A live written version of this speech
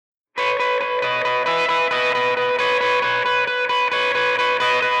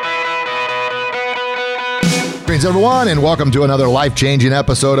Greetings, everyone, and welcome to another life-changing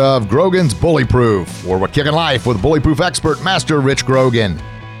episode of Grogan's Bully Proof, where we're kicking life with Bully Proof expert, Master Rich Grogan.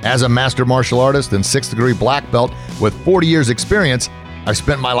 As a master martial artist and 6th degree black belt with 40 years experience, I've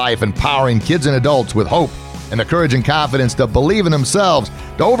spent my life empowering kids and adults with hope and the courage and confidence to believe in themselves,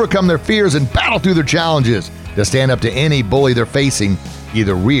 to overcome their fears and battle through their challenges, to stand up to any bully they're facing,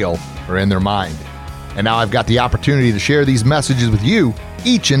 either real or in their mind. And now I've got the opportunity to share these messages with you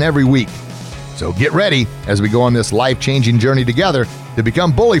each and every week. So get ready as we go on this life-changing journey together to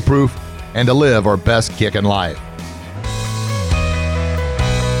become bully-proof and to live our best kick in life.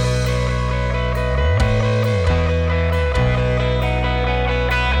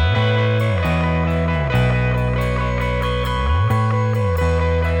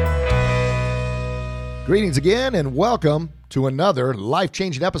 Greetings again and welcome to another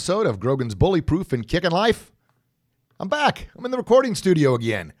life-changing episode of Grogan's Bully Proof and Kickin' Life. I'm back. I'm in the recording studio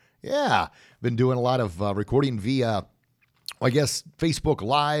again. Yeah, been doing a lot of recording via, Facebook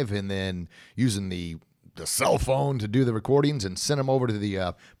Live, and then using the cell phone to do the recordings and send them over to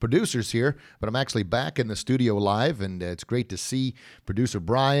the producers here. But I'm actually back in the studio live, and it's great to see producer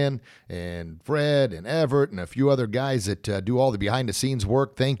Brian and Fred and Everett and a few other guys that do all the behind-the-scenes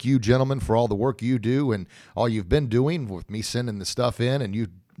work. Thank you, gentlemen, for all the work you do and all you've been doing with me sending the stuff in and you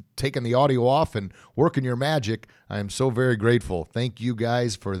taking the audio off and working your magic. I am so very grateful. Thank you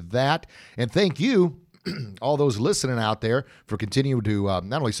guys for that. And thank you, all those listening out there, for continuing to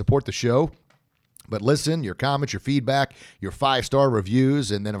not only support the show, but listen, your comments, your feedback, your 5-star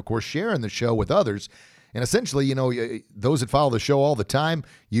reviews, and then, of course, sharing the show with others. And essentially, those that follow the show all the time,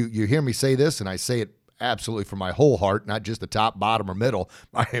 you hear me say this, and I say it absolutely from my whole heart, not just the top, bottom, or middle,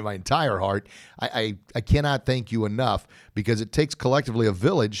 my entire heart. I cannot thank you enough, because it takes collectively a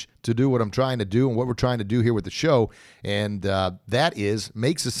village to do what I'm trying to do and what we're trying to do here with the show, and that is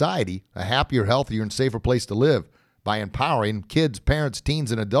make society a happier, healthier, and safer place to live by empowering kids, parents,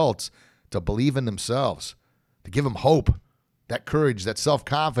 teens, and adults to believe in themselves, to give them hope, that courage, that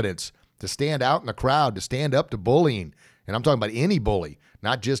self-confidence, to stand out in the crowd, to stand up to bullying. And I'm talking about any bully,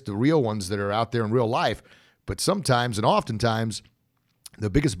 not just the real ones that are out there in real life, but sometimes and oftentimes the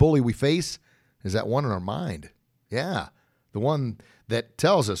biggest bully we face is that one in our mind. Yeah, the one that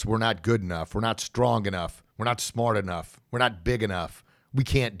tells us we're not good enough, we're not strong enough, we're not smart enough, we're not big enough, we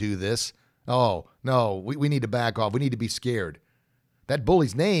can't do this. Oh, no, we need to back off, we need to be scared. That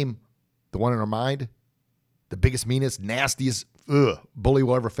bully's name, the one in our mind, the biggest, meanest, nastiest bully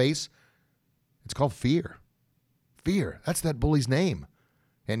we'll ever face, it's called fear. Fear. That's that bully's name.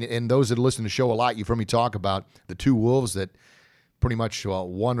 And those that listen to the show a lot, you've heard me talk about the two wolves that pretty much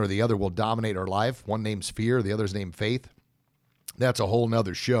one or the other will dominate our life. One name's fear, the other's named faith. That's a whole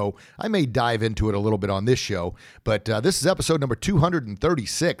nother show. I may dive into it a little bit on this show, but this is episode number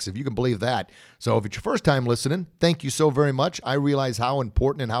 236, if you can believe that. So if it's your first time listening, thank you so very much. I realize how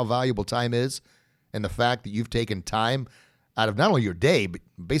important and how valuable time is, and the fact that you've taken time out of not only your day, but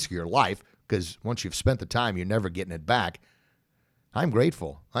basically your life, because once you've spent the time, you're never getting it back. I'm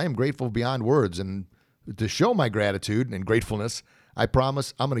grateful. I am grateful beyond words. And to show my gratitude and gratefulness, I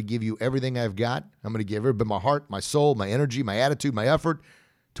promise I'm going to give you everything I've got. I'm going to give everybody my heart, my soul, my energy, my attitude, my effort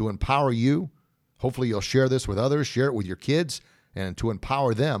to empower you. Hopefully you'll share this with others, share it with your kids, and to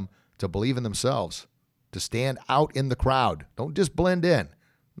empower them to believe in themselves, to stand out in the crowd. Don't just blend in.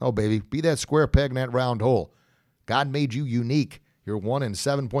 No, baby, be that square peg in that round hole. God made you unique. You're 1 in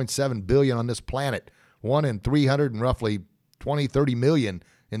 7.7 billion on this planet, 1 in 300 and roughly 20, 30 million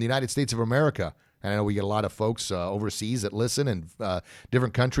in the United States of America. And I know we get a lot of folks overseas that listen in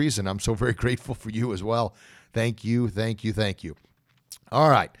different countries, and I'm so very grateful for you as well. Thank you, thank you, thank you.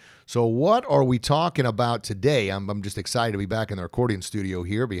 All right, so what are we talking about today? I'm just excited to be back in the recording studio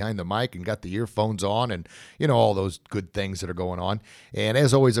here behind the mic and got the earphones on and, all those good things that are going on. And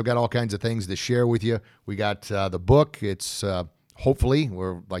as always, I've got all kinds of things to share with you. We got the book. It's hopefully,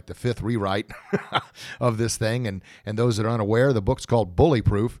 we're like the 5th rewrite of this thing. And those that are unaware, the book's called Bully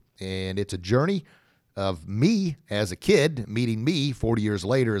Proof, and it's a journey of me as a kid meeting me 40 years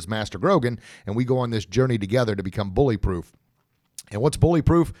later as Master Grogan, and we go on this journey together to become bully proof. And what's bully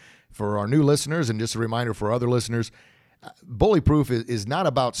proof? For our new listeners, and just a reminder for other listeners, bully proof is not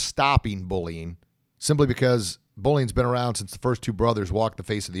about stopping bullying simply because bullying's been around since the first two brothers walked the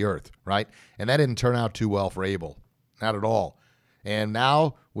face of the earth, right? And that didn't turn out too well for Abel, not at all. And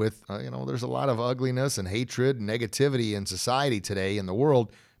now with, there's a lot of ugliness and hatred and negativity in society today in the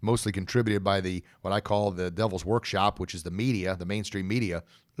world, mostly contributed by what I call the devil's workshop, which is the media, the mainstream media.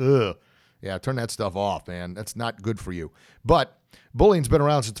 Ugh. Yeah, turn that stuff off, man. That's not good for you. But bullying's been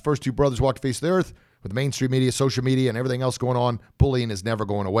around since the first two brothers walked the face of the earth. With the mainstream media, social media, and everything else going on, bullying is never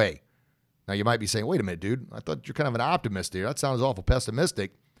going away. Now, you might be saying, wait a minute, dude, I thought you're kind of an optimist here. That sounds awful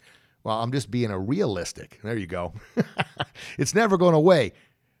pessimistic. Well, I'm just being a realistic. There you go. It's never going away.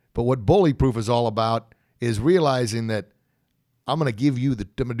 But what Bully Proof is all about is realizing that I'm going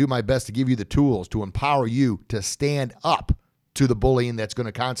to do my best to give you the tools to empower you to stand up to the bullying that's going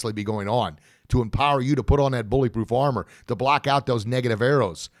to constantly be going on, to empower you to put on that bullyproof armor, to block out those negative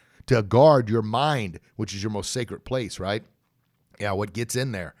arrows, to guard your mind, which is your most sacred place, right? Yeah, what gets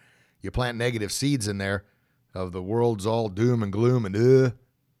in there? You plant negative seeds in there of the world's all doom and gloom and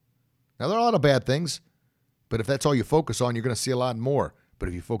Now, there are a lot of bad things, but if that's all you focus on, you're going to see a lot more. But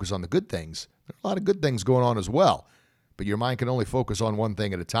if you focus on the good things, there are a lot of good things going on as well. But your mind can only focus on one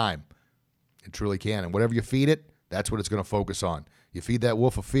thing at a time. It truly can. And whatever you feed it, that's what it's going to focus on. You feed that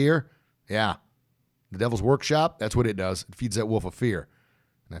wolf of fear, yeah. The devil's workshop, that's what it does. It feeds that wolf of fear.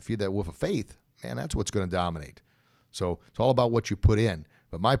 And I feed that wolf of faith, man, that's what's going to dominate. So it's all about what you put in.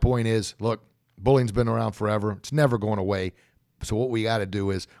 But my point is, look, bullying's been around forever. It's never going away. So what we got to do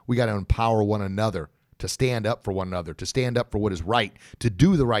is we got to empower one another to stand up for one another, to stand up for what is right, to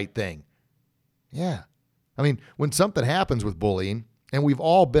do the right thing. Yeah. I mean, when something happens with bullying, and we've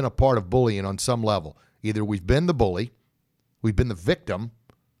all been a part of bullying on some level, either we've been the bully, we've been the victim,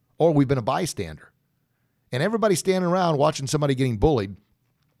 or we've been a bystander. And everybody standing around watching somebody getting bullied,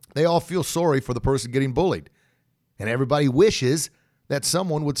 they all feel sorry for the person getting bullied. And everybody wishes that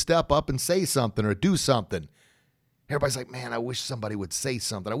someone would step up and say something or do something. Everybody's like, man, I wish somebody would say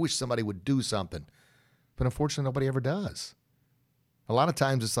something. I wish somebody would do something. But unfortunately, nobody ever does. A lot of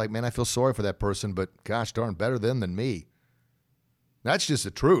times it's like, man, I feel sorry for that person, but gosh darn, better them than me. That's just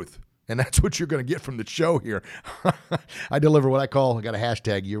the truth. And that's what you're going to get from the show here. I deliver what I got a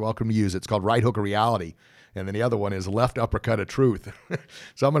hashtag, you're welcome to use it. It's called Right Hook of Reality. And then the other one is Left Uppercut of Truth.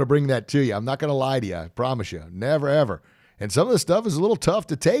 So I'm going to bring that to you. I'm not going to lie to you. I promise you. Never, ever. And some of the stuff is a little tough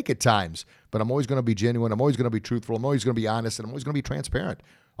to take at times, but I'm always going to be genuine. I'm always going to be truthful. I'm always going to be honest, and I'm always going to be transparent.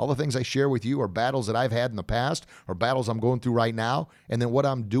 All the things I share with you are battles that I've had in the past or battles I'm going through right now, and then what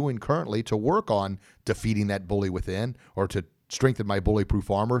I'm doing currently to work on defeating that bully within or to strengthen my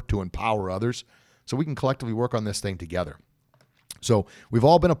bully-proof armor to empower others so we can collectively work on this thing together. So we've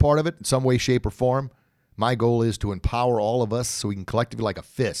all been a part of it in some way, shape, or form. My goal is to empower all of us so we can collectively, like a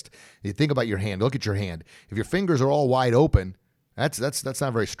fist. You think about your hand. Look at your hand. If your fingers are all wide open, that's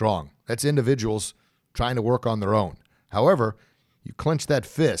not very strong. That's individuals trying to work on their own. However, you clench that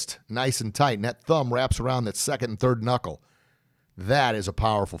fist nice and tight, and that thumb wraps around that second and third knuckle. That is a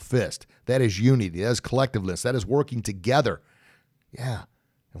powerful fist. That is unity. That is collectiveness. That is working together. Yeah.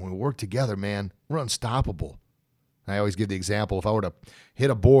 And when we work together, man, we're unstoppable. I always give the example, if I were to hit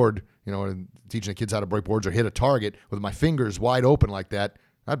a board, teaching the kids how to break boards or hit a target with my fingers wide open like that,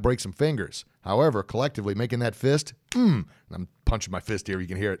 I'd break some fingers. However, collectively making that fist, and I'm punching my fist here, you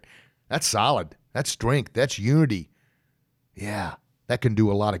can hear it. That's solid. That's strength. That's unity. Yeah, that can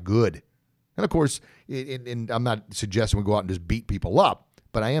do a lot of good. And of course, and I'm not suggesting we go out and just beat people up,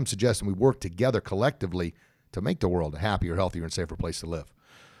 but I am suggesting we work together collectively to make the world a happier, healthier, and safer place to live.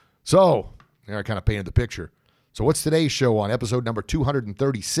 So, there I kind of painted the picture. So what's today's show on? Episode number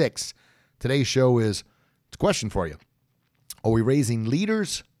 236. Today's show is, it's a question for you. Are we raising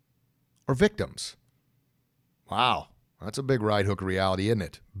leaders or victims? Wow, that's a big right hook of reality, isn't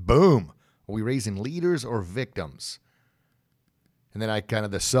it? Boom. Are we raising leaders or victims? And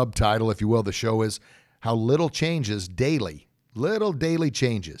then the subtitle, if you will, the show is how little changes daily, little daily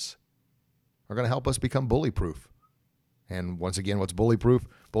changes are going to help us become bully-proof. And once again, what's bully-proof?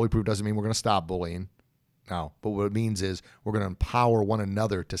 Bully-proof doesn't mean we're going to stop bullying. No, but what it means is we're going to empower one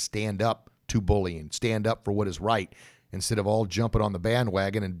another to stand up to bullying, stand up for what is right, instead of all jumping on the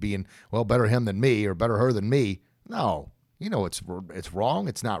bandwagon and being, well, better him than me or better her than me. No, it's wrong.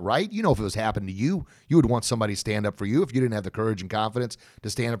 It's not right. If it was happening to you, you would want somebody to stand up for you if you didn't have the courage and confidence to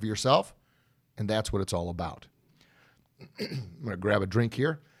stand up for yourself. And that's what it's all about. I'm going to grab a drink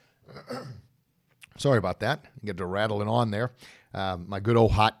here. Sorry about that. You get to rattling on there. My good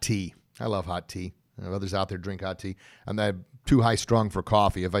old hot tea. I love hot tea. Others out there drink hot tea. I'm too high strung for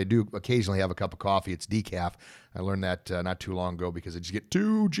coffee. If I do occasionally have a cup of coffee, it's decaf. I learned that not too long ago because I just get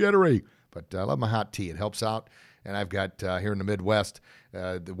too jittery. But I love my hot tea. It helps out. And I've got here in the Midwest,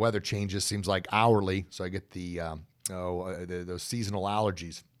 the weather changes seems like hourly, so I get those seasonal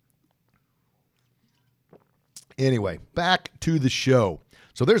allergies. Anyway, back to the show.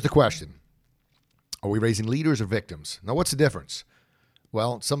 So there's the question. Are we raising leaders or victims? Now, what's the difference?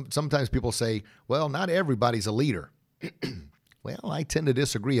 Well, sometimes people say, well, not everybody's a leader. Well, I tend to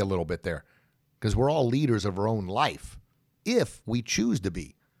disagree a little bit there because we're all leaders of our own life if we choose to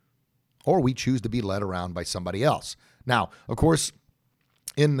be, or we choose to be led around by somebody else. Now, of course,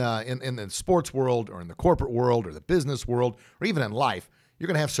 in the sports world or in the corporate world or the business world or even in life, you're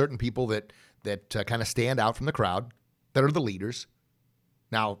going to have certain people that kind of stand out from the crowd, that are the leaders.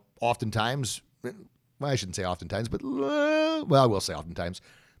 Now, oftentimes, well, I shouldn't say oftentimes, but I will say oftentimes,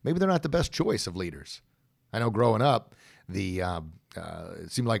 maybe they're not the best choice of leaders. I know growing up,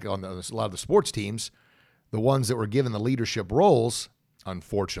 it seemed like on a lot of the sports teams, the ones that were given the leadership roles,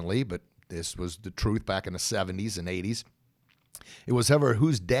 unfortunately, but this was the truth back in the 70s and 80s, it was ever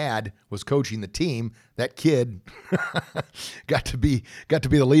whose dad was coaching the team, that kid got to be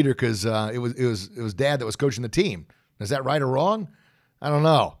the leader because it was dad that was coaching the team. Is that right or wrong? I don't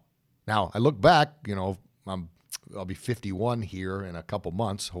know. Now I look back, I'll be 51 here in a couple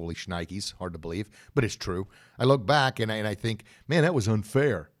months. Holy shnikes, hard to believe, but it's true. I look back and I think, man, that was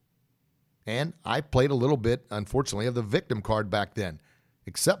unfair. And I played a little bit, unfortunately, of the victim card back then,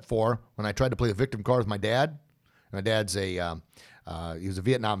 except for when I tried to play the victim card with my dad. My dad's he was a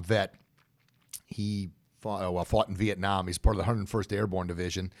Vietnam vet. He fought in Vietnam. He's part of the 101st Airborne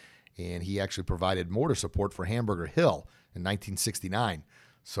Division, and he actually provided mortar support for Hamburger Hill in 1969.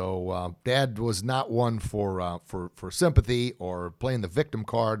 So Dad was not one for sympathy or playing the victim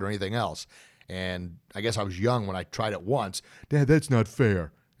card or anything else. And I guess I was young when I tried it once. Dad, that's not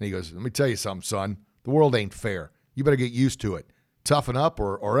fair. And he goes, let me tell you something, son. The world ain't fair. You better get used to it. Toughen up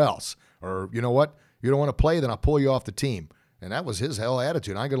or else. Or you know what? You don't want to play, then I'll pull you off the team. And that was his hell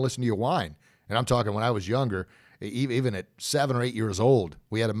attitude. I ain't going to listen to you whine. And I'm talking when I was younger, even at 7 or 8 years old,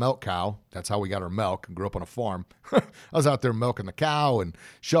 we had a milk cow. That's how we got our milk and grew up on a farm. I was out there milking the cow and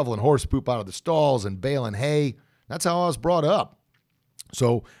shoveling horse poop out of the stalls and baling hay. That's how I was brought up.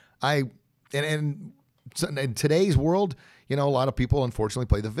 So in today's world, a lot of people unfortunately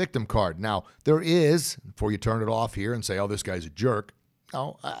play the victim card. Now, there is, before you turn it off here and say, oh, this guy's a jerk,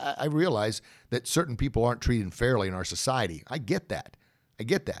 no, I realize that certain people aren't treated fairly in our society. I get that.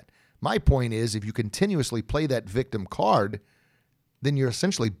 My point is, if you continuously play that victim card, then you're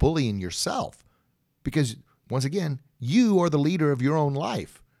essentially bullying yourself. Because, once again, you are the leader of your own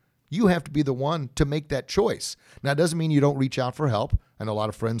life. You have to be the one to make that choice. Now, it doesn't mean you don't reach out for help. I know a lot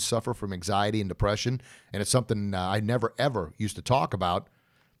of friends suffer from anxiety and depression, and it's something I never, ever used to talk about.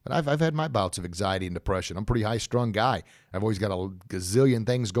 But I've had my bouts of anxiety and depression. I'm a pretty high-strung guy. I've always got a gazillion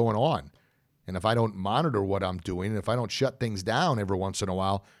things going on. And if I don't monitor what I'm doing, and if I don't shut things down every once in a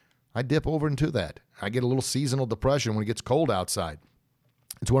while, I dip over into that. I get a little seasonal depression when it gets cold outside.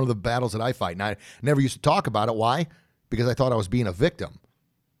 It's one of the battles that I fight. And I never used to talk about it. Why? Because I thought I was being a victim.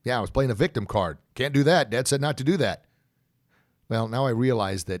 Yeah, I was playing a victim card. Can't do that. Dad said not to do that. Well, now I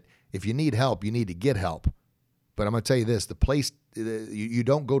realize that if you need help, you need to get help. But I'm going to tell you this, you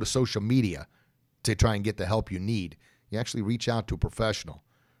don't go to social media to try and get the help you need. You actually reach out to a professional.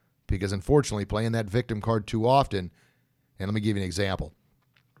 Because unfortunately, playing that victim card too often, and let me give you an example.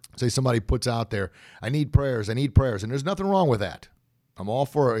 Say somebody puts out there, I need prayers, and there's nothing wrong with that. I'm all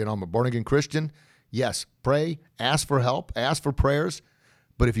for it. I'm a born-again Christian. Yes, pray, ask for help, ask for prayers.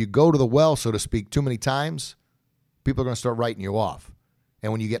 But if you go to the well, so to speak, too many times, people are going to start writing you off.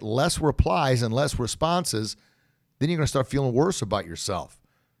 And when you get less replies and less responses, then you're going to start feeling worse about yourself.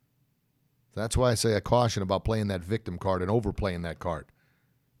 That's why I say a caution about playing that victim card and overplaying that card.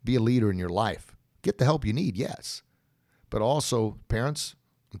 Be a leader in your life. Get the help you need, yes. But also, parents,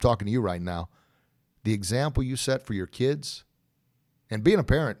 I'm talking to you right now, the example you set for your kids, and being a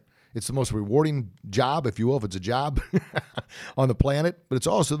parent, it's the most rewarding job, if you will, if it's a job on the planet, but it's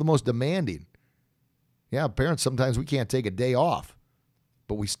also the most demanding. Yeah, parents, sometimes we can't take a day off,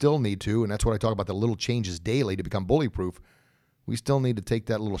 but we still need to, and that's what I talk about, the little changes daily to become bully-proof. We still need to take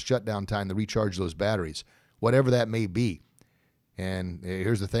that little shutdown time to recharge those batteries, whatever that may be. And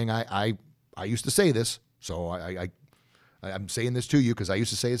here's the thing, I used to say this, so I'm saying this to you because I used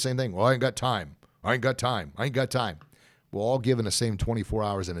to say the same thing. Well, I ain't got time. We're all given the same 24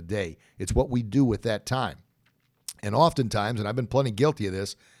 hours in a day. It's what we do with that time. And oftentimes, and I've been plenty guilty of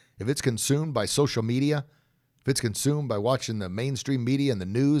this, if it's consumed by social media, if it's consumed by watching the mainstream media and the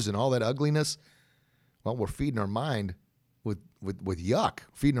news and all that ugliness, well, we're feeding our mind with yuck,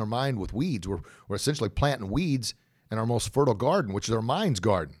 feeding our mind with weeds. We're essentially planting weeds in our most fertile garden, which is our mind's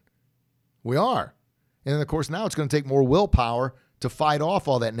garden. We are. And then, of course, now it's going to take more willpower to fight off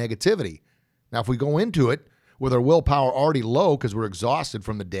all that negativity. Now, if we go into it with our willpower already low because we're exhausted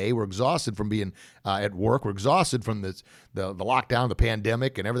from the day, we're exhausted from being at work, we're exhausted from the lockdown, the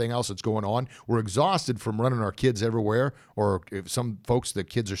pandemic, and everything else that's going on, we're exhausted from running our kids everywhere, or if some folks, the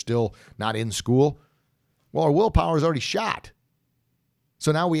kids are still not in school, well, our willpower is already shot.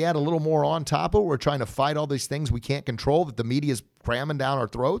 So now we add a little more on top of it. We're trying to fight all these things we can't control that the media is cramming down our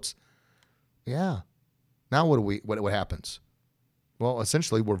throats. Yeah. Now what happens? well,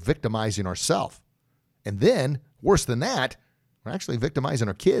 essentially we're victimizing ourselves. And then, worse than that, we're actually victimizing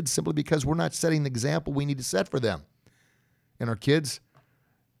our kids simply because we're not setting the example we need to set for them. And our kids,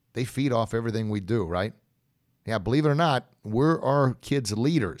 they feed off everything we do, right? Yeah, believe it or not, we're our kids'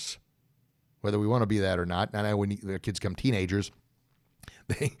 leaders, whether we want to be that or not. And when their kids become teenagers,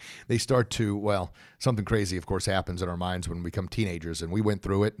 they start to, well, something crazy, of course, happens in our minds when we become teenagers. And we went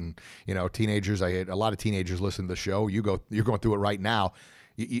through it. And, teenagers, I had a lot of teenagers listen to the show. You're going through it right now.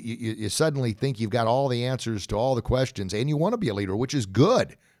 You suddenly think you've got all the answers to all the questions, and you want to be a leader, which is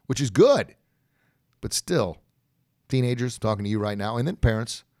good. But still, teenagers, talking to you right now, and then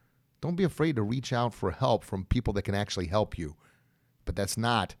parents, don't be afraid to reach out for help from people that can actually help you. But that's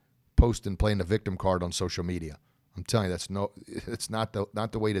not post and playing the victim card on social media. I'm telling you, it's not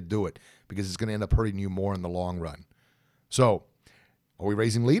the way to do it, because it's going to end up hurting you more in the long run. So, are we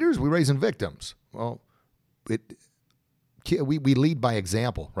raising leaders? Are we raising victims? Well, we lead by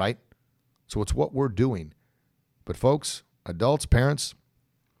example, right? So it's what we're doing. But folks, adults, parents,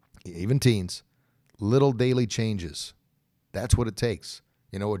 even teens, little daily changes. That's what it takes.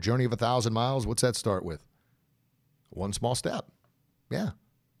 A journey of 1,000 miles, what's that start with? One small step. Yeah.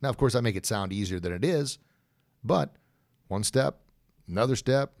 Now, of course, I make it sound easier than it is, but one step, another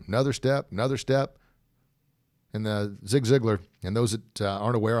step, another step, another step. And Zig Ziglar, and those that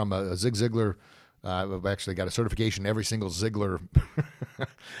aren't aware, I'm a Zig Ziglar. I've actually got a certification in every single Ziglar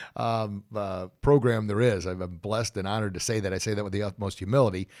program there is. I'm blessed and honored to say that. I say that with the utmost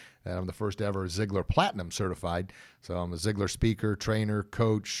humility. And I'm the first ever Ziglar Platinum certified. So I'm a Ziglar speaker, trainer,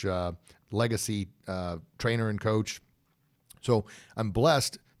 coach, legacy trainer and coach. So I'm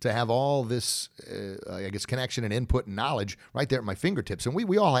blessed to have all this, connection and input and knowledge right there at my fingertips. And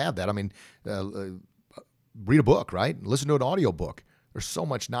we all have that. I mean, read a book, right? Listen to an audio book. There's so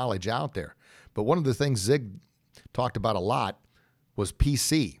much knowledge out there. But one of the things Zig talked about a lot was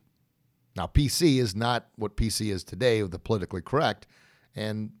PC. Now, PC is not what PC is today with the politically correct.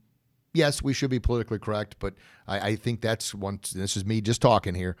 And yes, we should be politically correct, but I think that's one, this is me just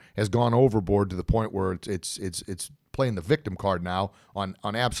talking here, has gone overboard to the point where it's playing the victim card now on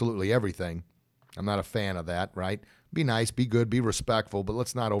absolutely everything. I'm not a fan of that, right? Be nice, be good, be respectful, but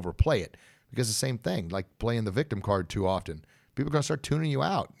let's not overplay it. Because the same thing, like playing the victim card too often. People are going to start tuning you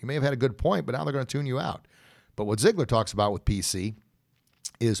out. You may have had a good point, but now they're going to tune you out. But what Ziglar talks about with PC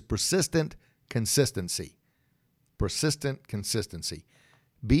is persistent consistency. Persistent consistency.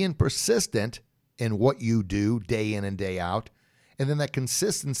 Being persistent in what you do day in and day out, and then that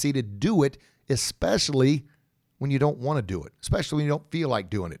consistency to do it, especially when you don't want to do it, especially when you don't feel like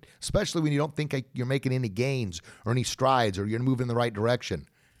doing it, especially when you don't think you're making any gains or any strides or you're moving in the right direction.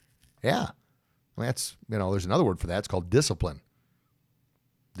 Yeah. That's, there's another word for that. It's called discipline.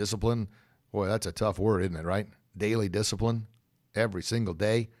 Discipline, boy, that's a tough word, isn't it, right? Daily discipline, every single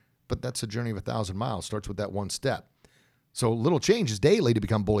day. But that's a journey of 1,000 miles. Starts with that one step. So little changes daily to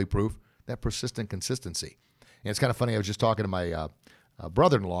become bully-proof, that persistent consistency. And it's kind of funny. I was just talking to my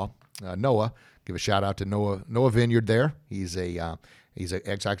brother-in-law, Noah. Give a shout-out to Noah Vineyard there. He's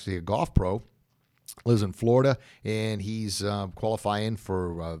actually a golf pro. Lives in Florida, and he's qualifying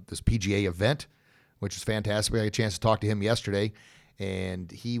for this PGA event, which is fantastic. I had a chance to talk to him yesterday,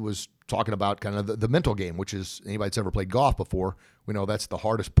 and he was talking about kind of the mental game, which is, anybody that's ever played golf before, we know that's the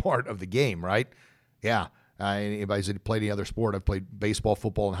hardest part of the game, right? Yeah. Anybody's played any other sport, I've played baseball,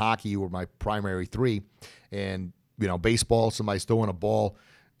 football, and hockey were my primary three. And, baseball, somebody's throwing a ball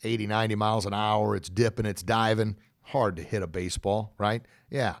 80, 90 miles an hour, it's dipping, it's diving. Hard to hit a baseball, right?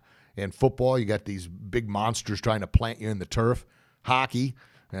 Yeah. In football, you got these big monsters trying to plant you in the turf. Hockey,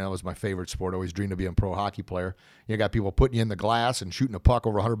 that was my favorite sport. I always dreamed of being a pro hockey player. You got people putting you in the glass and shooting a puck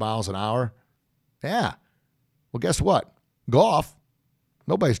over 100 miles an hour. Yeah. Well, guess what? Golf,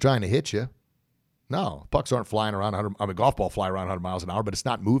 nobody's trying to hit you. No, pucks aren't flying around 100. Golf ball fly around 100 miles an hour, but it's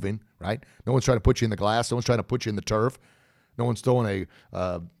not moving, right? No one's trying to put you in the glass. No one's trying to put you in the turf. No one's throwing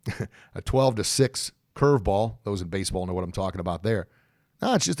a 12-6 curveball. Those in baseball know what I'm talking about there.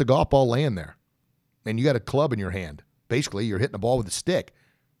 No, it's just a golf ball laying there. And you got a club in your hand. Basically, you're hitting a ball with a stick.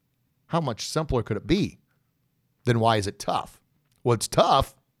 How much simpler could it be? Then why is it tough? Well, it's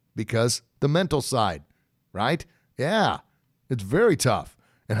tough because the mental side, right? Yeah, it's very tough.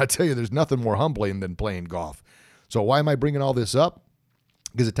 And I tell you, there's nothing more humbling than playing golf. So why am I bringing all this up?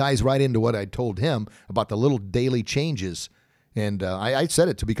 Because it ties right into what I told him about the little daily changes. And I said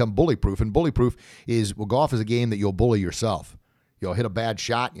it to become bully-proof. And bully-proof is, well, golf is a game that you'll bully yourself. You'll hit a bad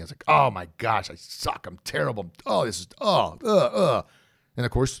shot, and you're like, oh, my gosh, I suck. I'm terrible. And, of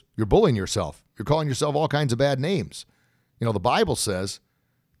course, you're bullying yourself. You're calling yourself all kinds of bad names. The Bible says,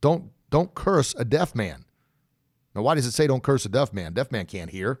 don't curse a deaf man. Now, why does it say don't curse a deaf man? Deaf man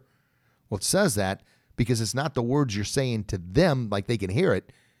can't hear. Well, it says that because it's not the words you're saying to them like they can hear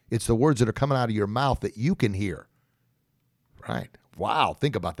it. It's the words that are coming out of your mouth that you can hear. Right. Wow.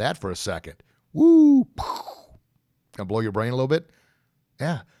 Think about that for a second. Woo. Gonna blow your brain a little bit?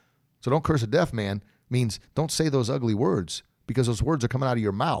 Yeah. So don't curse a deaf man means don't say those ugly words because those words are coming out of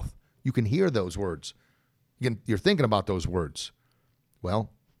your mouth. You can hear those words. You're thinking about those words.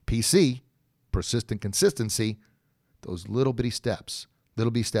 Well, PC, persistent consistency, those little bitty steps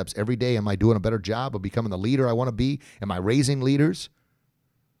every day. Am I doing a better job of becoming the leader I want to be? Am I raising leaders?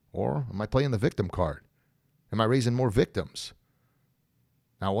 Or am I playing the victim card? Am I raising more victims?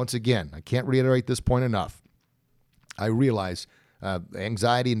 Now, once again, I can't reiterate this point enough. I realize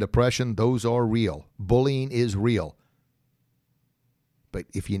anxiety and depression, those are real. Bullying is real. But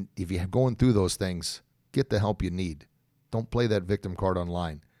if you're going through those things, get the help you need. Don't play that victim card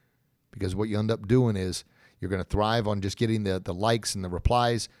online, because what you end up doing is you're going to thrive on just getting the likes and the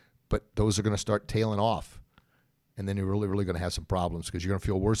replies, but those are going to start tailing off. And then you're really, really going to have some problems because you're going to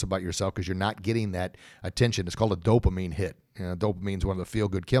feel worse about yourself because you're not getting that attention. It's called a dopamine hit. Dopamine is one of the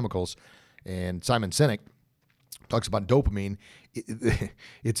feel-good chemicals. And Simon Sinek talks about dopamine.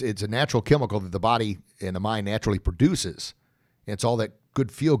 It's a natural chemical that the body and the mind naturally produces. And it's all that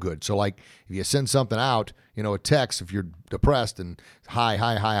good feel-good. So like if you send something out, a text, if you're depressed and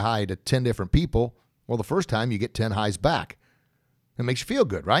hi to 10 different people, well, the first time you get 10 highs back. It makes you feel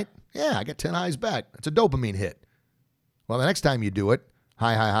good, right? Yeah, I got 10 highs back. It's a dopamine hit. Well, the next time you do it,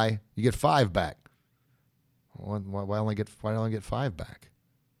 hi, you get 5 back. Why only get 5 back?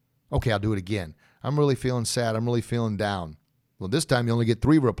 Okay, I'll do it again. I'm really feeling sad. I'm really feeling down. Well, this time you only get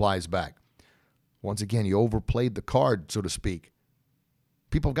 3 replies back. Once again, you overplayed the card, so to speak.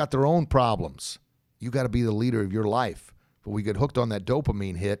 People have got their own problems. You got to be the leader of your life. But we get hooked on that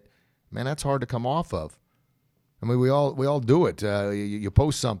dopamine hit. Man, that's hard to come off of. I mean, we all do it. You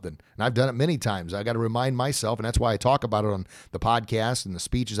post something, and I've done it many times. I got to remind myself, and that's why I talk about it on the podcast and the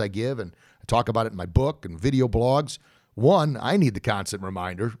speeches I give, and I talk about it in my book and video blogs. 1, I need the constant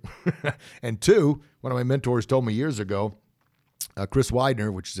reminder. And 2, one of my mentors told me years ago, Chris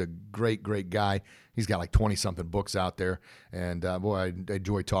Widener, which is a great, great guy. He's got like 20-something books out there, and boy, I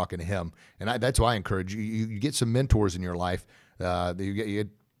enjoy talking to him. And that's why I encourage you. You get some mentors in your life.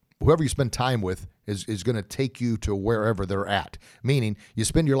 Whoever you spend time with is going to take you to wherever they're at. Meaning, you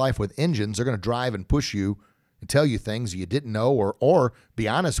spend your life with engines, they're going to drive and push you and tell you things you didn't know, or be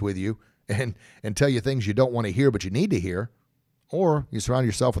honest with you and tell you things you don't want to hear but you need to hear. Or you surround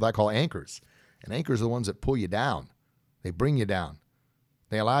yourself with what I call anchors. And anchors are the ones that pull you down. They bring you down.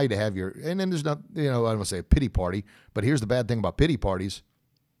 They allow you to have and then there's not, I don't want to say a pity party, but here's the bad thing about pity parties.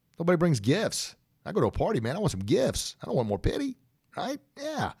 Nobody brings gifts. I go to a party, man, I want some gifts. I don't want more pity, right?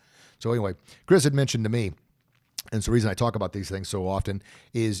 Yeah. So anyway, Chris had mentioned to me, and it's the reason I talk about these things so often,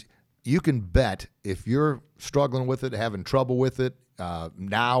 is you can bet if you're struggling with it, having trouble with it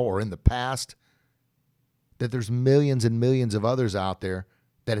now or in the past, that there's millions and millions of others out there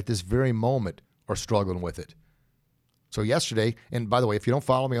that at this very moment are struggling with it. So yesterday, and by the way, if you don't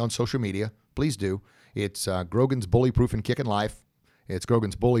follow me on social media, please do. It's Grogan's Bully Proof and Kicking Life. It's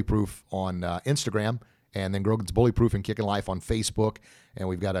Grogan's Bully Proof on Instagram, and then Grogan's Bully Proof and Kicking Life on Facebook. And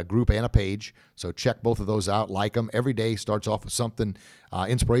we've got a group and a page. So check both of those out, like them. Every day starts off with something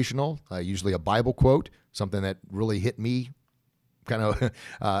inspirational, usually a Bible quote, something that really hit me, kind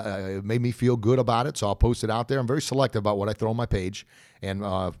of made me feel good about it. So I'll post it out there. I'm very selective about what I throw on my page and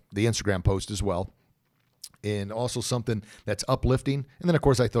the Instagram post as well. And also something that's uplifting. And then, of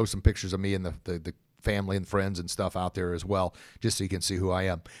course, I throw some pictures of me and the family and friends and stuff out there as well, just so you can see who I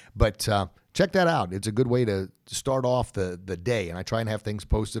am. But check that out. It's a good way to start off the day. And I try and have things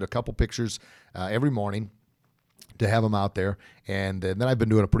posted, a couple pictures every morning to have them out there. And then I've been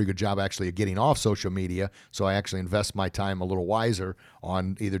doing a pretty good job actually of getting off social media. So I actually invest my time a little wiser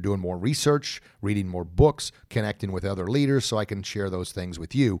on either doing more research, reading more books, connecting with other leaders so I can share those things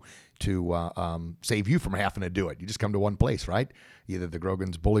with you to save you from having to do it. You just come to one place, right? Either the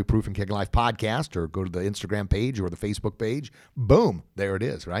Grogan's Bully Proof and Kicking Life podcast or go to the Instagram page or the Facebook page. Boom, there it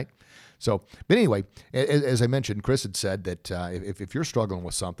is, right? So, but anyway, as I mentioned, Chris had said that if you're struggling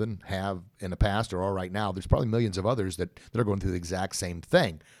with something, have in the past or are right now, there's probably millions of others that are going through the exact same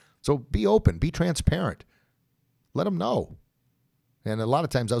thing. So be open, be transparent. Let them know. And a lot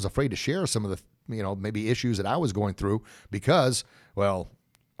of times I was afraid to share some of the, maybe issues that I was going through because, well,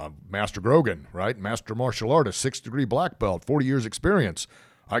 I'm Master Grogan, right? Master martial artist, 6th-degree black belt, 40 years experience.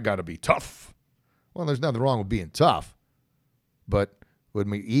 I got to be tough. Well, there's nothing wrong with being tough. But when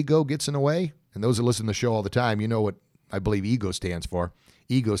my ego gets in the way, and those that listen to the show all the time, you know what I believe ego stands for.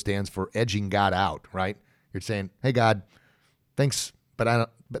 Ego stands for edging God out, right? You're saying, hey, God, thanks, but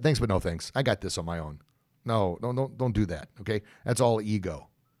thanks, but no thanks. I got this on my own. No, don't do that, okay? That's all ego.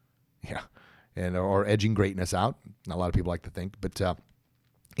 Yeah, and or edging greatness out. A lot of people like to think. But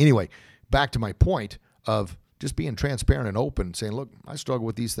anyway, back to my point of just being transparent and open, saying, look, I struggle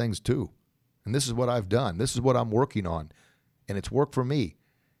with these things too. And this is what I've done. This is what I'm working on. And it's worked for me.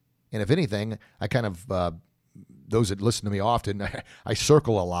 And if anything, I kind of, those that listen to me often, I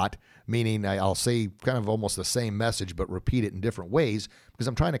circle a lot, meaning I'll say kind of almost the same message, but repeat it in different ways because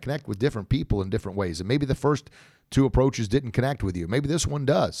I'm trying to connect with different people in different ways. And maybe the first two approaches didn't connect with you. Maybe this one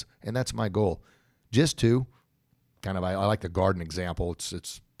does. And that's my goal. Just to kind of, I like the garden example.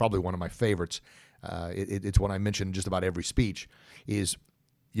 It's probably one of my favorites. It's one I mention in just about every speech is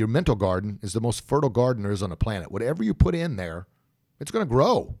your mental garden is the most fertile garden there is on the planet. Whatever you put in there, it's going to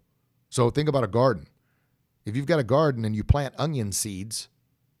grow. So think about a garden. If you've got a garden and you plant onion seeds,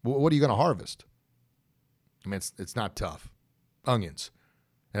 what are you going to harvest? I mean, it's not tough. Onions.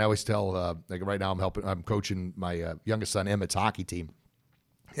 And I always tell, like right now I'm coaching my youngest son Emmett's hockey team.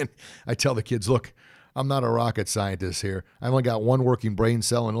 And I tell the kids, look, I'm not a rocket scientist here. I've only got one working brain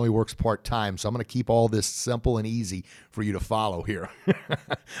cell and it only works part-time. So I'm going to keep all this simple and easy for you to follow here.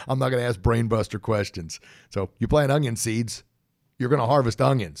 I'm not going to ask brain buster questions. So you plant onion seeds, you're going to harvest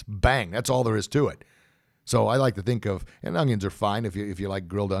onions. Bang. That's all there is to it. So I like to think of, and onions are fine if you like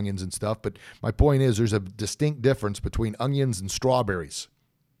grilled onions and stuff, but my point is there's a distinct difference between onions and strawberries.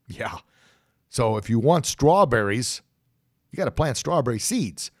 Yeah. So if you want strawberries, you got to plant strawberry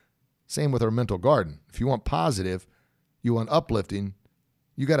seeds. Same with our mental garden. If you want positive, you want uplifting,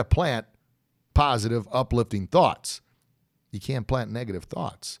 you got to plant positive, uplifting thoughts. You can't plant negative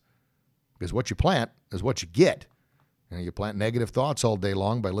thoughts because what you plant is what you get. You plant negative thoughts all day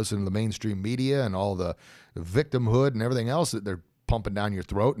long by listening to the mainstream media and all the victimhood and everything else that they're pumping down your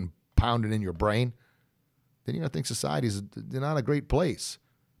throat and pounding in your brain. Then you're going to think society's not a great place.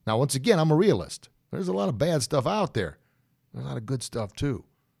 Now, once again, I'm a realist. There's a lot of bad stuff out there. There's a lot of good stuff too.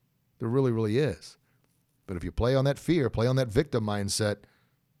 There really, really is. But if you play on that fear, play on that victim mindset,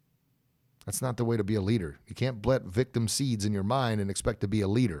 that's not the way to be a leader. You can't plant victim seeds in your mind and expect to be a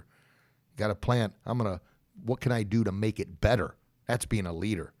leader. You got to plant, what can I do to make it better? That's being a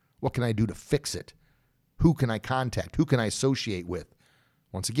leader. What can I do to fix it? Who can I contact? Who can I associate with?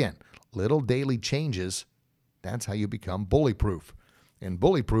 Once again, little daily changes, that's how you become bully-proof. And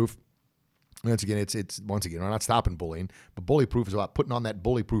bully-proof, once again, we're not stopping bullying, but bully-proof is about putting on that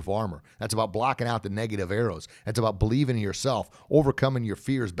bully-proof armor. That's about blocking out the negative arrows. That's about believing in yourself, overcoming your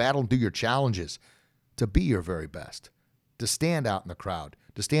fears, battling through your challenges, to be your very best, to stand out in the crowd,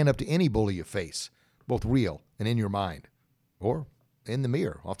 to stand up to any bully you face, both real and in your mind, or in the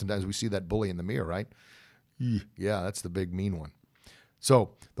mirror. Oftentimes we see that bully in the mirror, right? Yeah, that's the big mean one.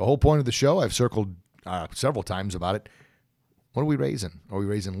 So the whole point of the show, I've circled several times about it. What are we raising? Are we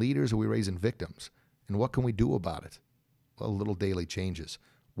raising leaders or are we raising victims? And what can we do about it? Well, little daily changes.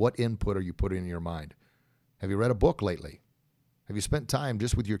 What input are you putting in your mind? Have you read a book lately? Have you spent time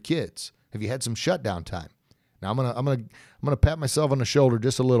just with your kids? Have you had some shutdown time? Now I'm gonna pat myself on the shoulder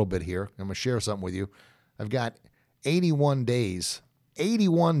just a little bit here. I'm gonna share something with you. I've got 81 days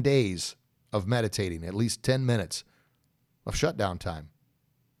of meditating, at least 10 minutes of shutdown time.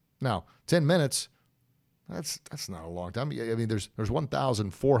 Now, 10 minutes, that's not a long time. I mean, there's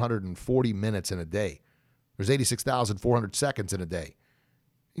 1,440 minutes in a day. There's 86,400 seconds in a day.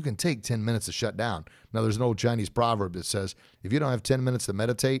 You can take 10 minutes to shut down. Now, there's an old Chinese proverb that says, if you don't have 10 minutes to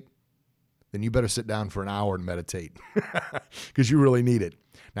meditate, then you better sit down for an hour and meditate because you really need it.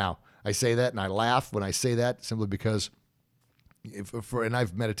 Now, I say that and I laugh when I say that simply because, and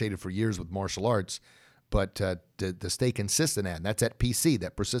I've meditated for years with martial arts, but to stay consistent and that's at PC,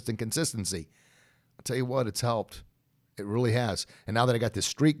 that persistent consistency. I'll tell you what, it's helped. It really has. And now that I got this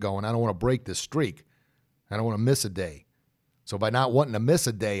streak going, I don't want to break this streak. I don't want to miss a day. So by not wanting to miss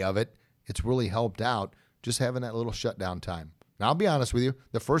a day of it, it's really helped out just having that little shutdown time. Now, I'll be honest with you.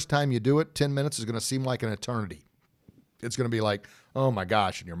 The first time you do it, 10 minutes is going to seem like an eternity. It's going to be like, oh my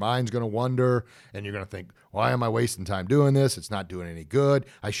gosh, and your mind's going to wonder, and you're going to think, why am I wasting time doing this? It's not doing any good.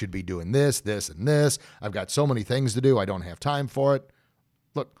 I should be doing this, this, and this. I've got so many things to do. I don't have time for it.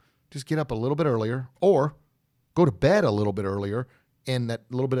 Look, just get up a little bit earlier or go to bed a little bit earlier, and that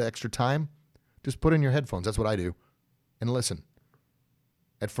little bit of extra time, just put in your headphones. That's what I do. And listen.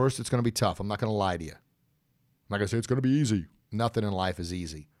 At first, it's going to be tough. I'm not going to lie to you. I'm not going to say it's going to be easy. Nothing in life is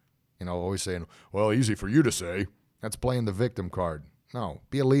easy. Always saying, well, easy for you to say. That's playing the victim card. No,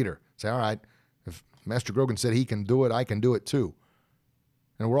 be a leader. Say, all right, if Master Grogan said he can do it, I can do it too.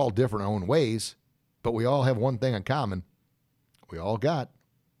 And we're all different in our own ways, but we all have one thing in common. We all got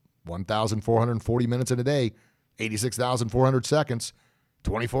 1,440 minutes in a day, 86,400 seconds,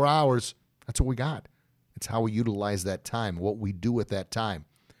 24 hours. That's what we got. It's how we utilize that time, what we do with that time.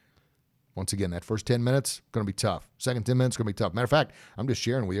 Once again, that first 10 minutes, going to be tough. Second 10 minutes, going to be tough. Matter of fact, I'm just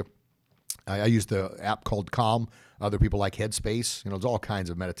sharing with you. I use the app called Calm. Other people like Headspace. There's all kinds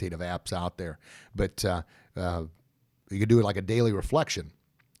of meditative apps out there. But you can do it like a daily reflection.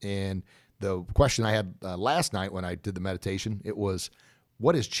 And the question I had last night when I did the meditation, it was,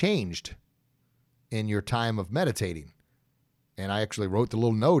 what has changed in your time of meditating? And I actually wrote the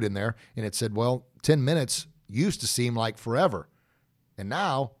little note in there, and it said, well, 10 minutes used to seem like forever. And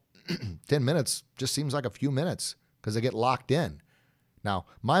now 10 minutes just seems like a few minutes because I get locked in. Now,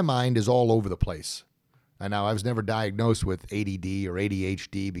 my mind is all over the place. And now I was never diagnosed with ADD or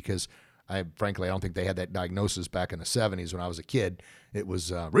ADHD because frankly, I don't think they had that diagnosis back in the 70s when I was a kid. It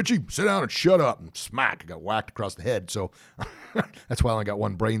was, Richie, sit down and shut up, and smack, I got whacked across the head. So that's why I only got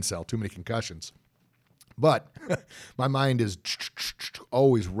one brain cell, too many concussions. But my mind is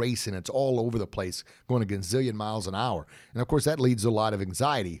always racing. It's all over the place, going a gazillion miles an hour. And, of course, that leads to a lot of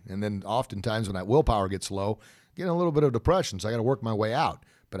anxiety. And then oftentimes when that willpower gets low, getting a little bit of depression. So I got to work my way out.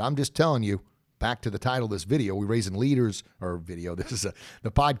 But I'm just telling you, back to the title of this video, we raising leaders, or video, this is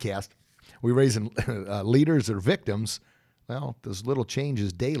the podcast. We raising leaders or victims. Well, there's little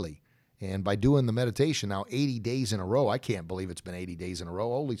changes daily. And by doing the meditation now 80 days in a row, I can't believe it's been 80 days in a row.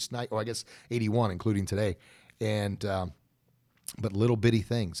 Holy snipe, I guess 81, including today. And but little bitty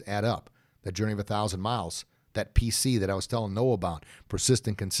things add up. That journey of 1,000 miles, that PC that I was telling Noah about,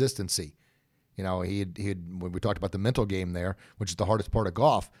 persistent consistency. He had when we talked about the mental game there, which is the hardest part of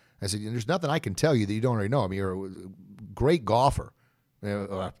golf, I said, there's nothing I can tell you that you don't already know. I mean, you're a great golfer.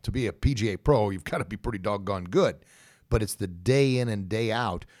 To be a PGA pro, you've got to be pretty doggone good. But it's the day in and day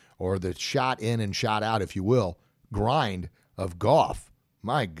out, or the shot in and shot out, if you will, grind of golf.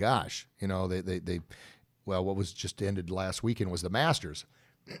 My gosh, well, what was just ended last weekend was the Masters.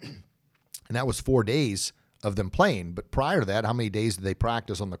 And that was 4 days of them playing. But prior to that, how many days did they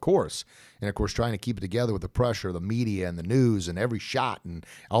practice on the course? And, of course, trying to keep it together with the pressure of the media and the news and every shot and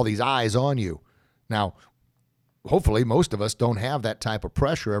all these eyes on you. Now, hopefully most of us don't have that type of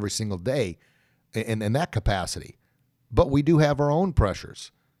pressure every single day in that capacity. But we do have our own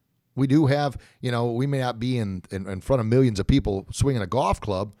pressures. We do have, we may not be in front of millions of people swinging a golf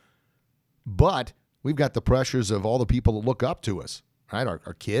club, but we've got the pressures of all the people that look up to us, right?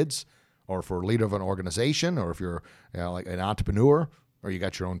 Our kids, or if we're a leader of an organization, or if you're like an entrepreneur, or you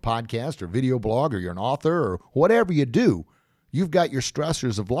got your own podcast or video blog, or you're an author, or whatever you do, you've got your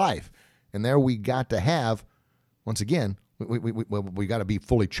stressors of life. And there we got to have, once again, we got to be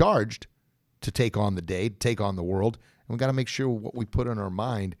fully charged to take on the day, to take on the world. And we got to make sure what we put in our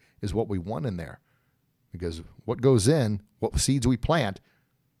mind is what we want in there. Because what goes in, what seeds we plant,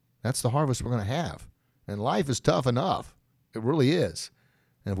 that's the harvest we're going to have. And life is tough enough. It really is.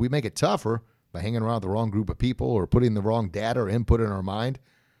 And if we make it tougher by hanging around the wrong group of people or putting the wrong data or input in our mind,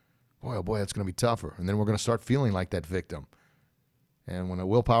 boy, oh boy, that's going to be tougher. And then we're going to start feeling like that victim. And when the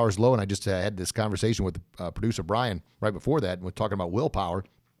willpower is low, and I just had this conversation with producer Brian right before that, and we're talking about willpower.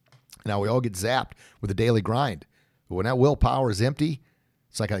 Now we all get zapped with the daily grind. But when that willpower is empty,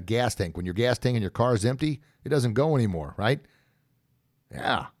 it's like a gas tank. When your gas tank in your car is empty, it doesn't go anymore, right?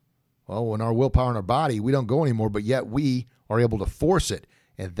 Yeah. Well, when our willpower in our body, we don't go anymore, but yet we are able to force it.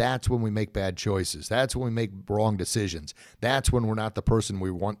 And that's when we make bad choices. That's when we make wrong decisions. That's when we're not the person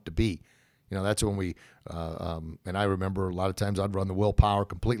we want to be. That's when we, and I remember a lot of times I'd run the willpower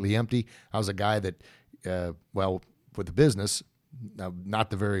completely empty. I was a guy that, with the business, not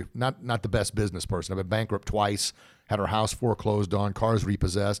the best business person. I've been bankrupt twice, had our house foreclosed on, cars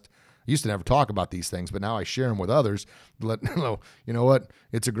repossessed. I used to never talk about these things, but now I share them with others. You know what?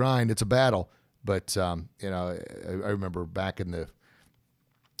 It's a grind. It's a battle. But, I remember back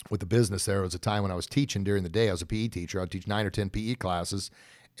with the business there was a time when I was teaching during the day. I was a PE teacher. I would teach 9 or 10 PE classes.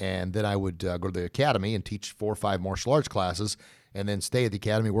 And then I would go to the academy and teach 4 or 5 martial arts classes, and then stay at the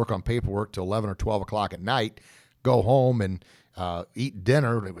academy, work on paperwork till 11 or 12 o'clock at night, go home and eat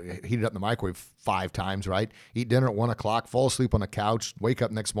dinner, heat it up in the microwave 5 times, right? Eat dinner at 1 o'clock, fall asleep on the couch, wake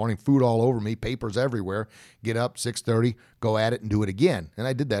up next morning, food all over me, papers everywhere, get up 6:30, go at it and do it again. And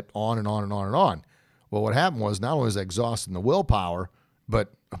I did that on and on and on and on. Well, what happened was not only was I exhausting the willpower,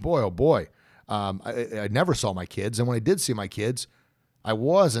 but boy, oh boy, I never saw my kids. And when I did see my kids, I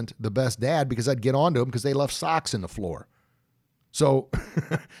wasn't the best dad because I'd get onto them because they left socks in the floor. So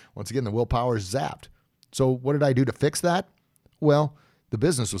once again, the willpower is zapped. So what did I do to fix that? Well, the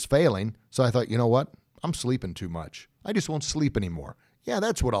business was failing. So I thought, you know what? I'm sleeping too much. I just won't sleep anymore. Yeah,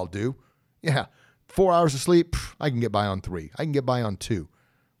 that's what I'll do. Yeah, 4 hours of sleep, I can get by on 3. I can get by on 2.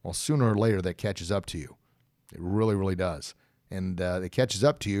 Well, sooner or later that catches up to you. It really, really does. And it catches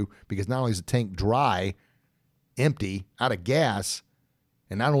up to you because not only is the tank dry, empty, out of gas,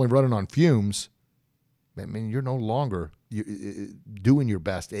 and not only running on fumes, I mean, you're no longer doing your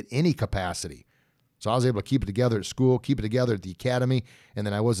best at any capacity. So I was able to keep it together at school, keep it together at the academy, and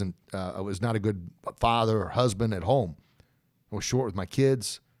then I was not a good father or husband at home. I was short with my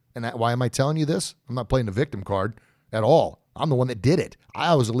kids. And why am I telling you this? I'm not playing the victim card at all. I'm the one that did it.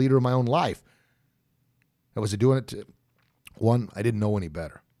 I was a leader of my own life. I was doing it to, one, I didn't know any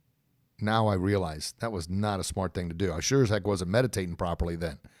better. Now I realize that was not a smart thing to do. I sure as heck wasn't meditating properly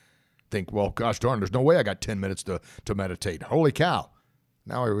then. Think, well, gosh darn, there's no way I got 10 minutes to meditate. Holy cow.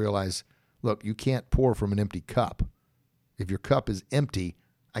 Now I realize, look, you can't pour from an empty cup. If your cup is empty,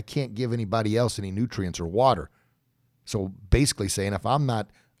 I can't give anybody else any nutrients or water. So basically saying, if I'm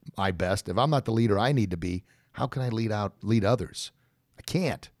not my best, if I'm not the leader I need to be, how can I lead others? I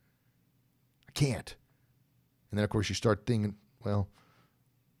can't. And then, of course, you start thinking, well,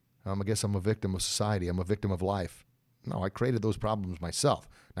 I guess I'm a victim of society. I'm a victim of life. No, I created those problems myself.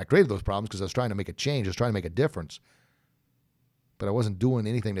 And I created those problems because I was trying to make a change. I was trying to make a difference. But I wasn't doing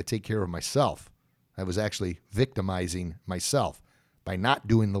anything to take care of myself. I was actually victimizing myself by not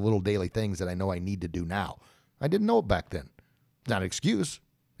doing the little daily things that I know I need to do now. I didn't know it back then. It's not an excuse.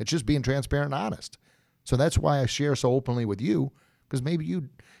 It's just being transparent and honest. So that's why I share so openly with you, because maybe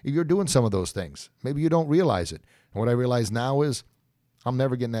you're doing some of those things. Maybe you don't realize it. And what I realize now is I'm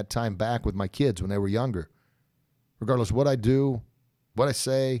never getting that time back with my kids when they were younger. Regardless of what I do, what I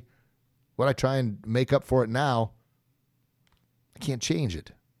say, what I try and make up for it now, I can't change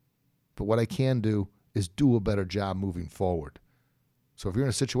it. But what I can do is do a better job moving forward. So if you're in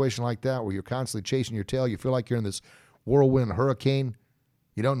a situation like that where you're constantly chasing your tail, you feel like you're in this whirlwind hurricane,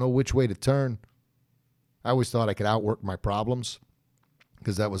 you don't know which way to turn. I always thought I could outwork my problems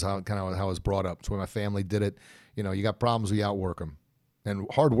because that was how I was brought up. It's the way my family did it. You know, you got problems, we outwork them. And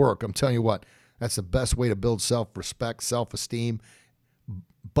hard work, I'm telling you what, that's the best way to build self-respect, self-esteem.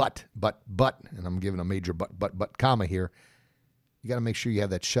 But, and I'm giving a major but comma here, you got to make sure you have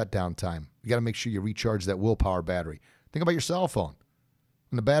that shutdown time. You got to make sure you recharge that willpower battery. Think about your cell phone.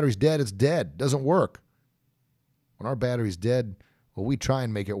 When the battery's dead, it's dead. It doesn't work. When our battery's dead, well, we try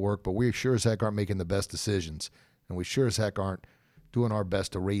and make it work, but we sure as heck aren't making the best decisions. And we sure as heck aren't doing our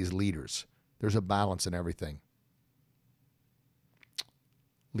best to raise leaders. There's a balance in everything.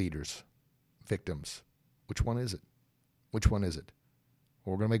 Leaders, victims. Which one is it? Which one is it?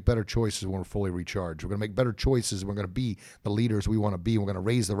 Well, we're going to make better choices when we're fully recharged. We're going to make better choices. We're going to be the leaders we want to be. We're going to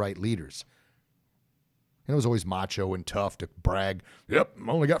raise the right leaders. And it was always macho and tough to brag. Yep,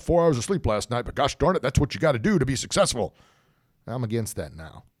 I only got 4 hours of sleep last night, but gosh darn it, that's what you got to do to be successful. I'm against that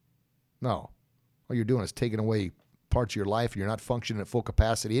now. No. All you're doing is taking away parts of your life. You're not functioning at full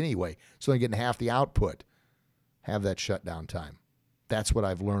capacity anyway. So you're getting half the output. Have that shutdown time. That's what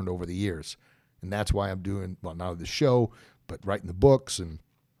I've learned over the years. And that's why I'm doing, well, not the show, but writing the books and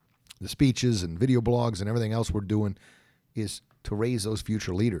the speeches and video blogs and everything else we're doing is to raise those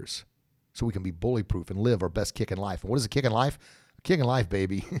future leaders so we can be bully-proof and live our best kick in life. And what is a kick in life? A kick in life,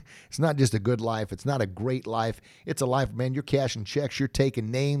 baby. It's not just a good life. It's not a great life. It's a life, man, you're cashing checks. You're taking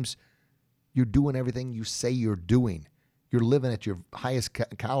names. You're doing everything you say you're doing. You're living at your highest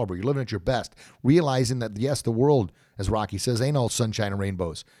caliber. You're living at your best. Realizing that, yes, the world, as Rocky says, ain't all sunshine and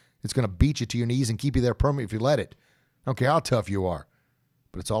rainbows. It's going to beat you to your knees and keep you there permanently if you let it. I don't care how tough you are.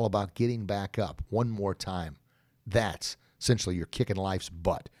 But it's all about getting back up one more time. That's essentially you're kicking life's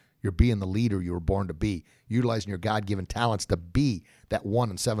butt. You're being the leader you were born to be, utilizing your God-given talents to be that 1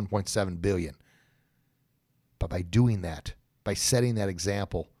 in 7.7 billion. But by doing that, by setting that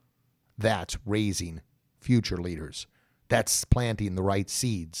example, that's raising future leaders. That's planting the right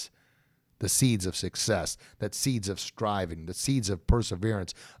seeds, the seeds of success, that seeds of striving, the seeds of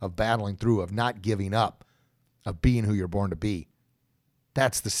perseverance, of battling through, of not giving up, of being who you're born to be.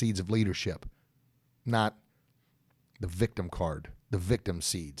 That's the seeds of leadership, not the victim card, the victim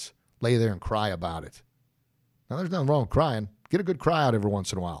seeds. Lay there and cry about it. Now, there's nothing wrong with crying. Get a good cry out every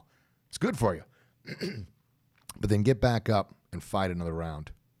once in a while. It's good for you. But then get back up and fight another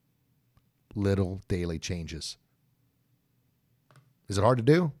round. Little daily changes. Is it hard to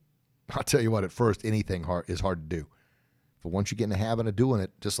do? I'll tell you what, at first, anything is hard to do. But once you get in the habit of doing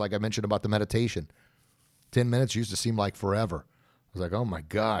it, just like I mentioned about the meditation, 10 minutes used to seem like forever. I was like, oh my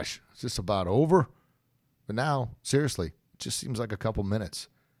gosh, is this about over? But now, seriously, it just seems like a couple minutes.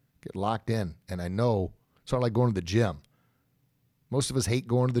 Get locked in. And I know, it's sort of like going to the gym. Most of us hate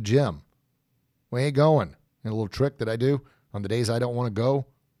going to the gym. We ain't going. And a little trick that I do, on the days I don't want to go,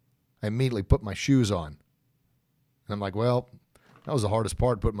 I immediately put my shoes on. And I'm like, well, That was the hardest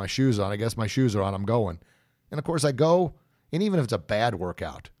part, putting my shoes on. I guess my shoes are on. I'm going. And, of course, I go, and even if it's a bad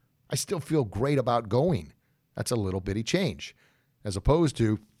workout, I still feel great about going. That's a little bitty change, as opposed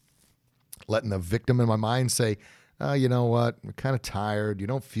to letting the victim in my mind say, you know what, you're kind of tired, you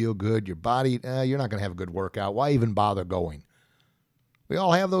don't feel good, your body, you're not going to have a good workout. Why even bother going? We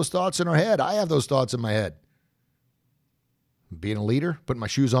all have those thoughts in our head. I have those thoughts in my head. Being a leader, putting my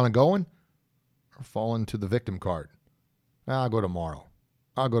shoes on and going, or falling to the victim card. I'll go tomorrow.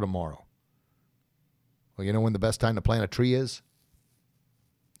 Well, you know when the best time to plant a tree is?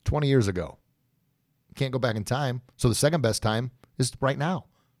 20 years ago. You can't go back in time. So the second best time is right now.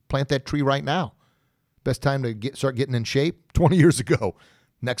 Plant that tree right now. Best time to start getting in shape? 20 years ago.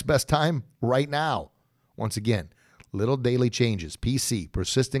 Next best time? Right now. Once again, little daily changes. PC,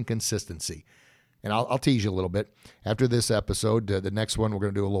 persistent consistency. And I'll tease you a little bit. After this episode, the next one, we're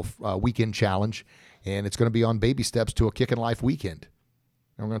going to do a little weekend challenge. And it's going to be on baby steps to a Kickin' Life weekend.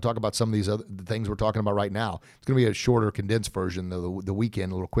 And we're going to talk about some of these other things we're talking about right now. It's going to be a shorter, condensed version. The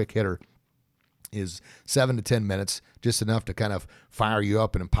weekend, a little quick hitter, is 7 to 10 minutes, just enough to kind of fire you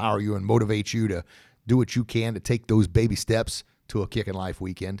up and empower you and motivate you to do what you can to take those baby steps to a Kickin' Life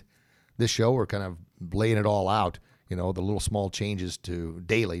weekend. This show, we're kind of laying it all out, the little small changes to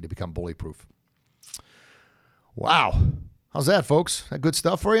daily to become bully proof. Wow. How's that, folks? That good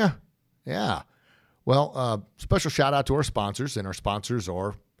stuff for you? Yeah. Well, special shout out to our sponsors, and our sponsors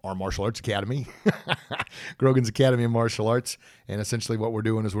are our Martial Arts Academy, Grogan's Academy of Martial Arts. And essentially what we're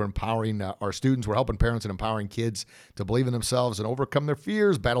doing is we're empowering our students. We're helping parents and empowering kids to believe in themselves and overcome their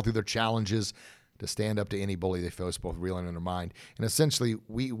fears, battle through their challenges, to stand up to any bully they feel is both real and in their mind. And essentially,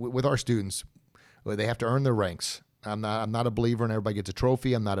 with our students, they have to earn their ranks. I'm not a believer in everybody gets a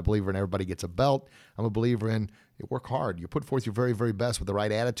trophy. I'm not a believer in everybody gets a belt. I'm a believer in you work hard. You put forth your very, very best with the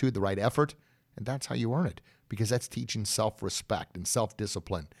right attitude, the right effort, and that's how you earn it, because that's teaching self-respect and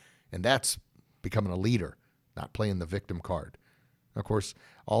self-discipline, and that's becoming a leader, not playing the victim card. And of course,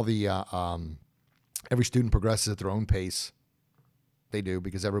 all the every student progresses at their own pace. They do,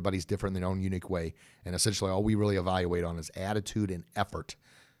 because everybody's different in their own unique way, and essentially all we really evaluate on is attitude and effort.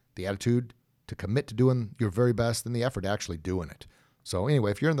 The attitude to commit to doing your very best, and the effort to actually doing it. So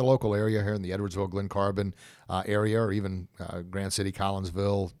anyway, if you're in the local area here in the Edwardsville, Glen Carbon area, or even Grand City,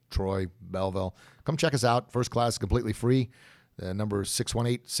 Collinsville, Troy, Belleville, come check us out. First class is completely free. The number is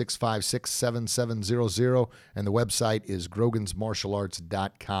 618-656-7700, and the website is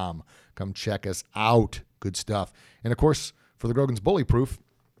grogansmartialarts.com. Come check us out. Good stuff. And of course, for the Grogan's Bully Proof,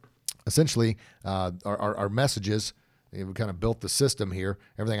 essentially our messages, we kind of built the system here.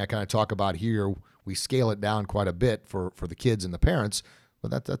 Everything I kind of talk about here, we scale it down quite a bit for the kids and the parents,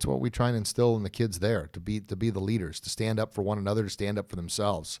 but that's what we try and instill in the kids there, to be the leaders, to stand up for one another, to stand up for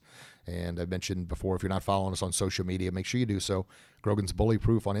themselves. And I mentioned before, if you're not following us on social media, make sure you do so. Grogan's Bully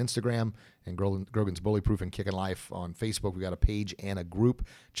Proof on Instagram and Grogan's Bully Proof and Kickin' Life on Facebook. We got a page and a group.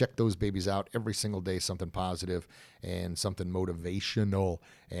 Check those babies out every single day, something positive and something motivational.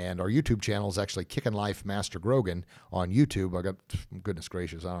 And our YouTube channel is actually Kickin' Life Master Grogan on YouTube. I got, goodness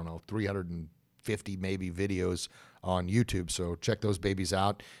gracious, I don't know, 350 maybe videos on YouTube. So check those babies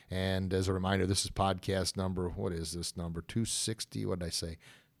out. And as a reminder, this is podcast number, what is this number? 260, what did I say?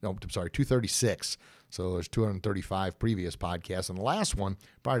 No, I'm sorry, 236. So there's 235 previous podcasts. And the last one,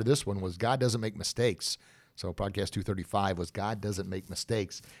 prior to this one, was God Doesn't Make Mistakes. So podcast 235 was God Doesn't Make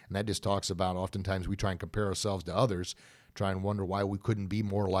Mistakes. And that just talks about oftentimes we try and compare ourselves to others, try and wonder why we couldn't be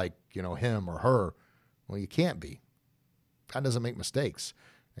more like, him or her. Well, you can't be. God doesn't make mistakes.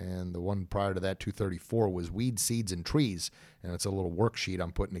 And the one prior to that, 234, was weeds, seeds, and trees. And it's a little worksheet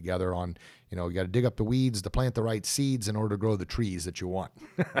I'm putting together on, you got to dig up the weeds to plant the right seeds in order to grow the trees that you want.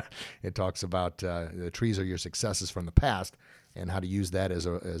 It talks about the trees are your successes from the past, and how to use that as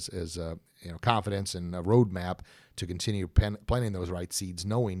confidence and a roadmap to continue planting those right seeds,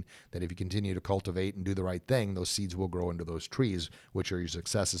 knowing that if you continue to cultivate and do the right thing, those seeds will grow into those trees, which are your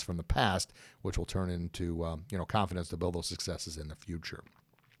successes from the past, which will turn into confidence to build those successes in the future.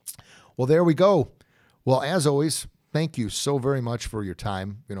 Well, there we go. Well, as always, thank you so very much for your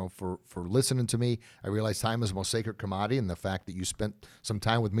time, for listening to me. I realize time is the most sacred commodity, and the fact that you spent some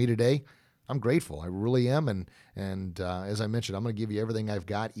time with me today, I'm grateful. I really am. And as I mentioned, I'm going to give you everything I've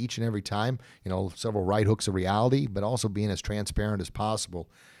got each and every time, several right hooks of reality, but also being as transparent as possible.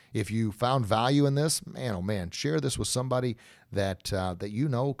 If you found value in this, man, oh man, share this with somebody that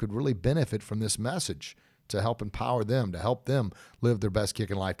could really benefit from this message, to help empower them, to help them live their best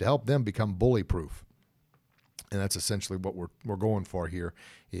Kickin' Life, to help them become bully proof. And that's essentially what we're going for here,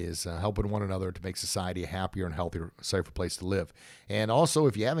 is helping one another to make society a happier and healthier, safer place to live. And also,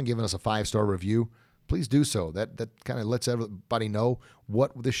 if you haven't given us a 5-star review, please do so. That kind of lets everybody know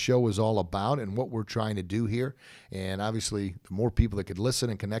what this show is all about and what we're trying to do here. And obviously, the more people that could listen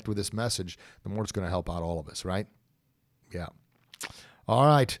and connect with this message, the more it's going to help out all of us, right? Yeah. All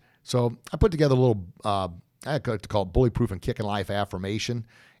right. So I put together a little, I like to call it Bullyproof and Kicking Life affirmation.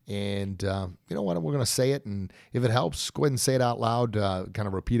 And you know what? We're going to say it. And if it helps, go ahead and say it out loud. Kind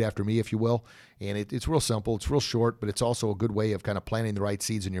of repeat after me, if you will. And it's real simple. It's real short, but it's also a good way of kind of planting the right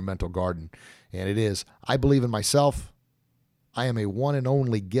seeds in your mental garden. And it is, I believe in myself. I am a one and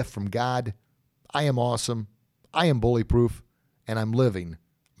only gift from God. I am awesome. I am bullyproof. And I'm living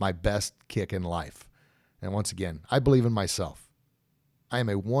my best kick in life. And once again, I believe in myself. I am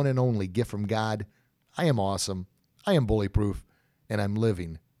a one and only gift from God. I am awesome. I am bullyproof. And I'm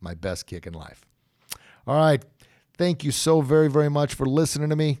living my best kick in life. All right. Thank you so very, very much for listening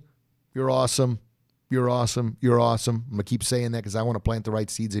to me. You're awesome. You're awesome. You're awesome. I'm going to keep saying that because I want to plant the right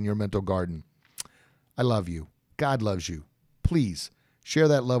seeds in your mental garden. I love you. God loves you. Please share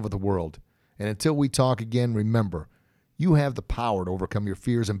that love with the world. And until we talk again, remember, you have the power to overcome your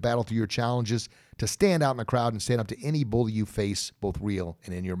fears and battle through your challenges, to stand out in the crowd and stand up to any bully you face, both real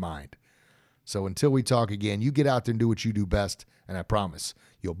and in your mind. So until we talk again, you get out there and do what you do best, and I promise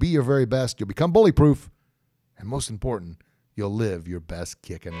you'll be your very best, you'll become bullyproof, and most important, you'll live your best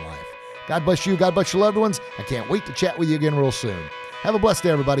kick in life. God bless you. God bless your loved ones. I can't wait to chat with you again real soon. Have a blessed day,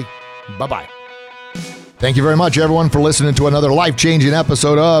 everybody. Bye-bye. Thank you very much, everyone, for listening to another life-changing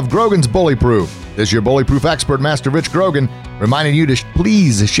episode of Grogan's Bullyproof. This is your bullyproof expert, Master Rich Grogan, reminding you to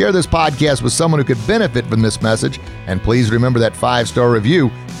please share this podcast with someone who could benefit from this message. And please remember that 5-star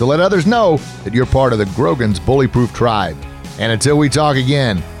review to let others know that you're part of the Grogan's Bullyproof tribe. And until we talk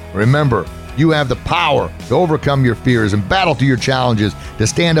again, remember, you have the power to overcome your fears and battle through your challenges, to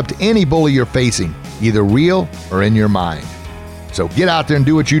stand up to any bully you're facing, either real or in your mind. So get out there and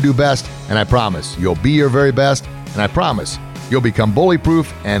do what you do best, and I promise you'll be your very best, and I promise you'll become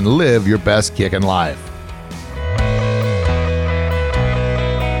bullyproof and live your best kick in life.